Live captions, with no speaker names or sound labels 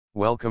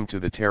Welcome to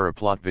the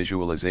TeraPlot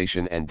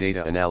Visualization and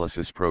Data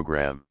Analysis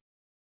program.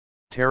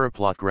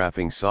 TeraPlot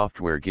graphing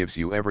software gives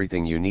you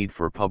everything you need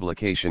for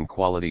publication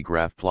quality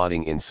graph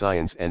plotting in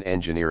science and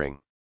engineering.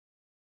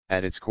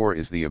 At its core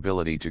is the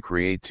ability to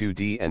create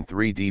 2D and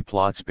 3D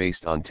plots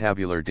based on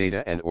tabular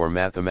data and/or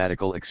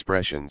mathematical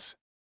expressions.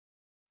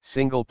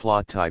 Single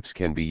plot types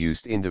can be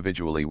used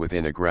individually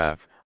within a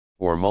graph,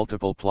 or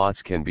multiple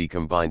plots can be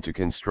combined to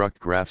construct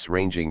graphs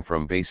ranging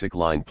from basic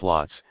line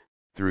plots,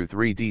 through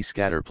 3D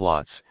scatter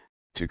plots,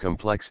 to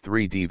complex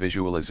 3D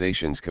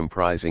visualizations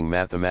comprising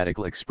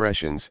mathematical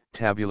expressions,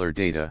 tabular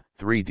data,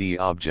 3D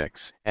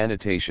objects,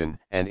 annotation,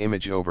 and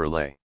image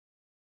overlay.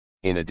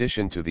 In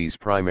addition to these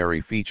primary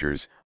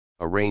features,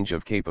 a range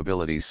of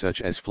capabilities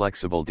such as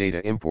flexible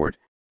data import,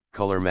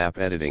 color map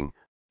editing,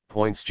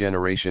 points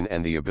generation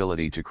and the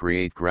ability to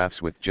create graphs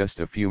with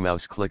just a few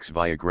mouse clicks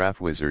via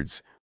graph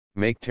wizards,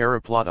 make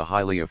TeraPlot a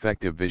highly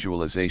effective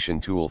visualization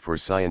tool for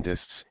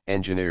scientists,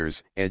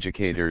 engineers,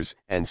 educators,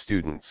 and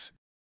students.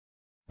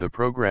 The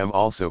program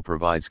also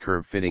provides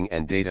curve fitting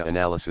and data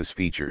analysis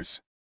features.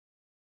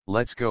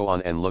 Let's go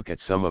on and look at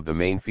some of the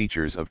main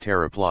features of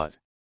TeraPlot.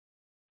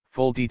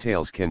 Full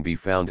details can be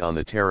found on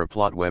the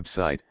TeraPlot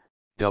website,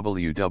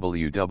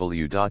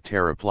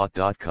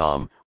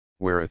 www.teraplot.com,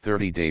 where a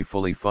 30-day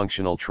fully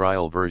functional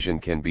trial version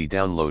can be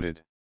downloaded.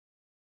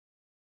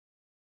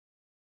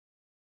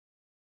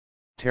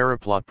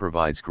 TeraPlot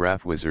provides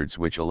graph wizards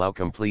which allow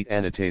complete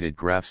annotated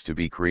graphs to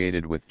be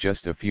created with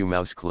just a few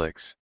mouse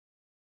clicks.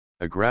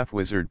 A graph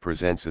wizard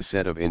presents a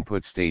set of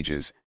input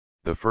stages,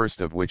 the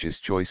first of which is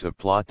choice of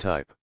plot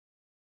type.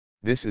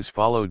 This is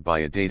followed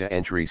by a data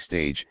entry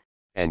stage,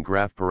 and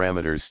graph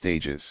parameters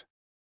stages.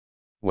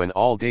 When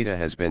all data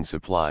has been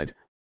supplied,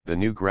 the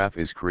new graph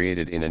is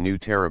created in a new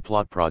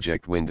TeraPlot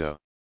project window.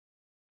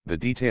 The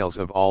details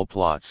of all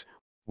plots,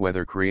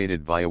 whether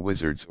created via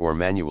wizards or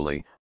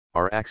manually,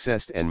 are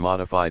accessed and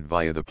modified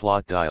via the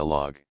plot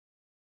dialog.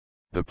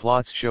 The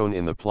plots shown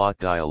in the plot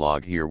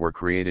dialog here were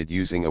created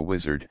using a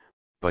wizard,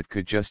 but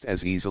could just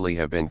as easily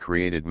have been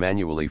created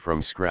manually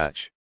from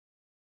scratch.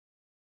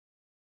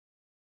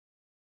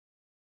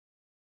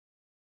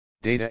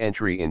 Data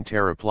entry in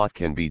TeraPlot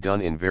can be done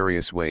in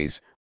various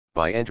ways,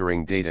 by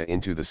entering data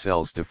into the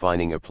cells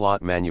defining a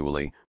plot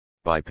manually,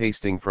 by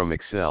pasting from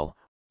Excel,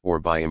 or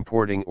by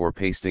importing or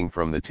pasting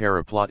from the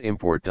TeraPlot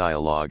import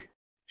dialog,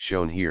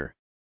 shown here.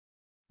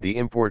 The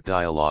import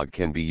dialog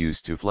can be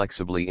used to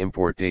flexibly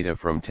import data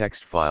from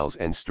text files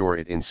and store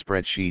it in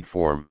spreadsheet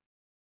form.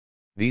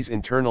 These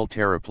internal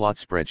TeraPlot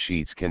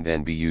spreadsheets can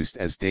then be used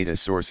as data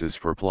sources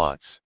for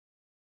plots.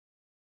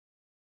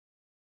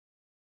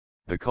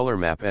 The color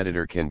map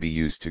editor can be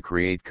used to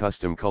create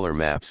custom color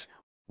maps,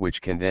 which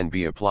can then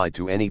be applied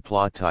to any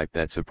plot type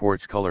that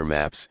supports color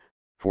maps,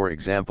 for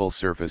example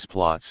surface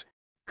plots,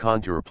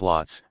 contour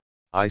plots,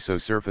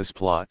 isosurface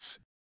plots.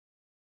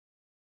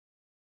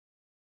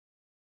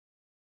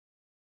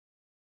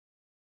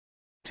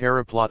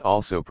 TeraPlot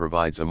also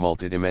provides a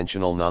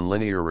multidimensional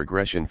nonlinear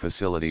regression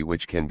facility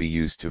which can be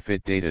used to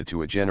fit data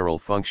to a general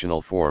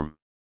functional form.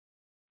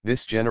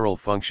 This general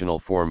functional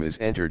form is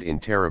entered in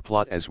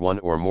TeraPlot as one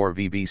or more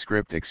VB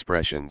script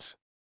expressions.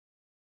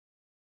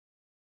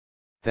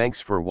 Thanks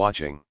for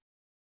watching.